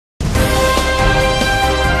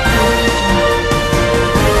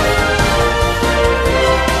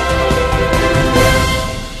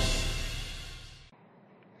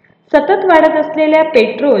सतत वाढत असलेल्या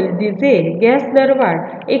पेट्रोल, डिझेल, गॅस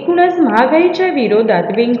दरवाढ एकूणच महागाईच्या विरोधात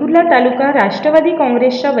वेंगुर्ला तालुका राष्ट्रवादी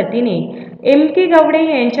काँग्रेसच्या वतीने के गावडे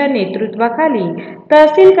यांच्या नेतृत्वाखाली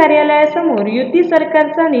तहसील कार्यालयासमोर युती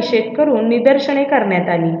सरकारचा निषेध करून निदर्शने करण्यात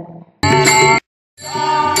आली।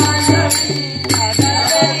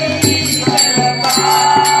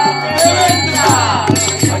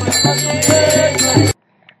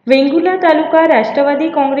 वेंगुर्ला तालुका राष्ट्रवादी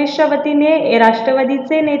काँग्रेसच्या वतीने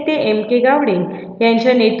राष्ट्रवादीचे नेते के गावडे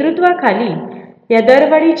यांच्या नेतृत्वाखाली या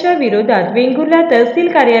दरवाढीच्या विरोधात वेंगुर्ला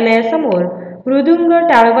तहसील कार्यालयासमोर मृदुंग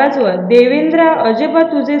टाळ वाजवत देवेंद्र अजब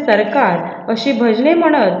तुझे सरकार अशी भजने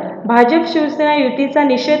म्हणत भाजप शिवसेना युतीचा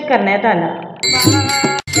निषेध करण्यात आला।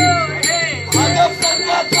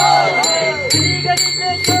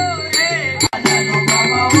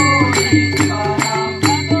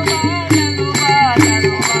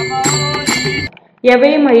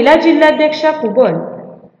 यावेळी महिला जिल्हाध्यक्षा कुबल,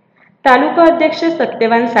 तालुका अध्यक्ष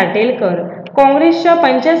सत्यवान साटेलकर, काँग्रेसच्या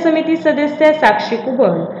पंचायत समिती सदस्य साक्षी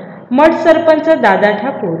कुबल, मठ सरपंच दादा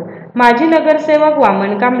ठाकूर, माजी नगरसेवक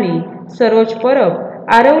वामन कांबळी, सरोज परब,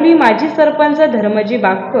 आरवली माजी सरपंच धर्मजी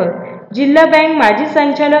बागकर, जिल्हा बँक माजी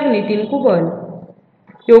संचालक नितीन कुबल,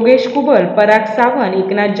 योगेश कुबल, पराग सावंत,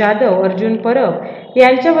 एकनाथ जाधव, अर्जुन परब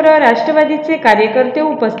यांच्याबरोबर राष्ट्रवादीचे कार्यकर्ते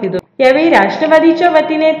उपस्थित होते। यावेळी राष्ट्रवादीच्या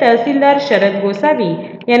वतीने तहसीलदार शरद गोसावी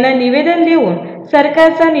यांना निवेदन देऊन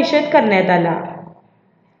सरकारचा निषेध करण्यात आला।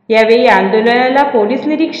 यावेळी आंदोलनाला पोलीस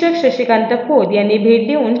निरीक्षक शशिकांत खोत यांनी भेट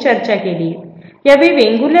देऊन चर्चा केली। यावेळी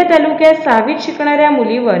वेंगुर्ला तालुक्यात 6वीत शिकणाऱ्या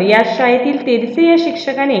मुलीवर या शाळेतील तेरसे या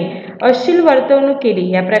शिक्षकाने अश्लील वर्तवणूक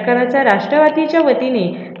केली या प्रकाराचा राष्ट्रवादीच्या वतीने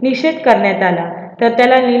निषेध करण्यात आला, तर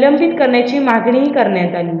त्याला निलंबित करण्याची मागणीही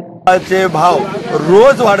करण्यात आली। चे भाव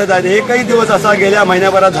रोज वाढत आहेत। एकही दिवस असा गेल्या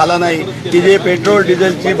महिन्याभरात झाला नाही की जे पेट्रोल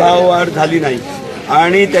डिझेलची भाव वाढ झाली नाही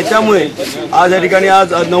आणि त्याच्यामुळे आज या ठिकाणी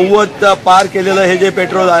आज 90 पार केलेलं हे जे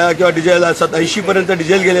पेट्रोल आहे किंवा डिझेल 80 पर्यंत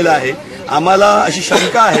डिझेल गेलेलं आहे। आम्हाला अशी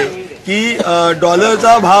शंका आहे की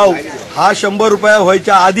डॉलरचा भाव हा 100 रुपये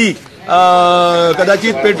व्हायच्या आधी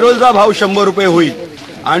कदाचित पेट्रोलचा भाव 100 रुपये होईल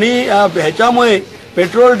आणि ह्याच्यामुळे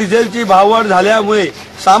पेट्रोल डिझेलची भाववाढ झाल्यामुळे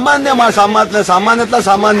सामान्यातला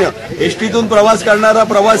सामान्य एसटीतून प्रवास करणारा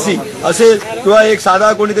प्रवासी असेल किंवा एक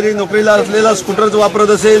साधा कोणीतरी नोकरीला असलेला स्कूटर वापरत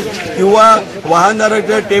असेल किंवा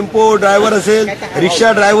वाहनधारक टेम्पो ड्रायव्हर असेल,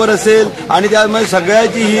 रिक्षा ड्रायव्हर असेल आणि त्यामुळे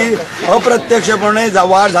सगळ्याची ही अप्रत्यक्षपणे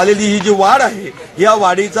वाढ झालेली ही जी वाढ आहे या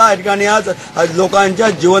वाढीचा या ठिकाणी आज लोकांच्या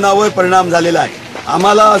जीवनावर परिणाम झालेला आहे।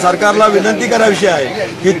 आम्हाला सरकारला विनंती करावीशी आहे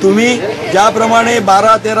की तुम्ही ज्याप्रमाणे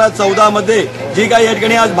 12, 13, 14 मध्ये जी काही या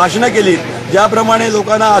ठिकाणी आज भाषणं केली, ज्याप्रमाणे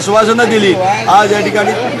लोकांना आश्वासनं दिली, आज या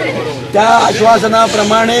ठिकाणी त्या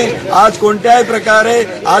आश्वासनाप्रमाणे आज कोणत्याही प्रकारे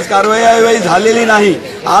आज कारवाई झालेली नाही।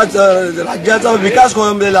 आज राज्याचा विकास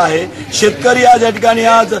खोळंबलेला आहे। शेतकरी आज या ठिकाणी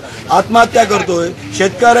आज आत्महत्या करतोय,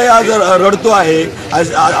 शेतकरी आज रडतो आहे,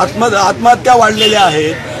 आत्महत्या वाढलेल्या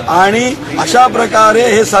आहेत आणि अशा प्रकारे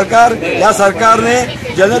हे सरकार या सरकारने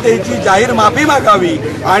जनतेची जाहीर माफी मागावी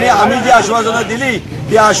आणि आम्ही जी आश्वासनं दिली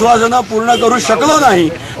ती आश्वासनं पूर्ण करू शकलो नाही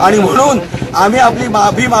आणि म्हणून आम्ही आपली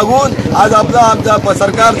माफी मागून आज आमचा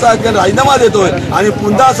सरकारचा राजीनामा देतोय आणि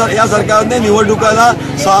पुन्हा या सरकारने निवडणुकांना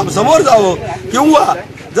समोर जावं किंवा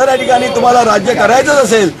जर या ठिकाणी तुम्हाला राज्य करायचंच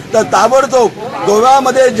असेल तर ताबडतोब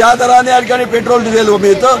गोव्यामध्ये ज्या दराने या ठिकाणी पेट्रोल डिझेल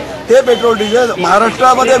मिळतं ते पेट्रोल डिझेल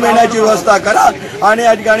महाराष्ट्रामध्ये मिळण्याची व्यवस्था करा आणि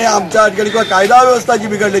या ठिकाणी आमच्या ठिकाणी कायदा व्यवस्था जी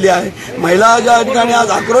बिघडलेली आहे, महिला ज्या ठिकाणी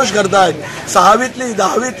आज आक्रोश करतायत, 6वीतली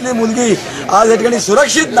 10वीतली मुलगी आज या ठिकाणी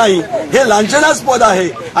सुरक्षित नाही, हे लांछनास्पद आहे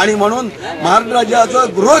आणि म्हणून महाराष्ट्र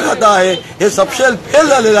राज्याचं गृह खातं आहे हे सपशेल फेल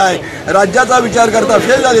झालेलं आहे, राज्याचा विचार करता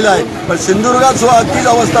फेल झालेला आहे। पण सिंधुदुर्गात सुद्धा तीच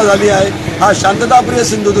अवस्था झाली आहे। हा शांतताप्रिय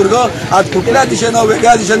सिंधुदुर्ग आज कुठल्या दिशेनं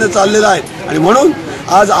वेगळ्या दिशेने चाललेला आहे आणि म्हणून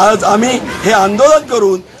आज आम्ही हे आंदोलन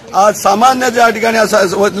करून आज सामान्य ज्या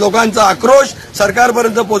ठिकाणी लोकांचा आक्रोश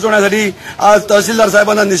सरकारपर्यंत पोहोचवण्यासाठी आज तहसीलदार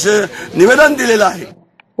साहेबांना निवेदन दिलेलं आहे।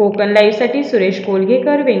 कोकण लाईव्हसाठी सुरेश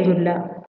कोलगेकर, वेंगुर्ला।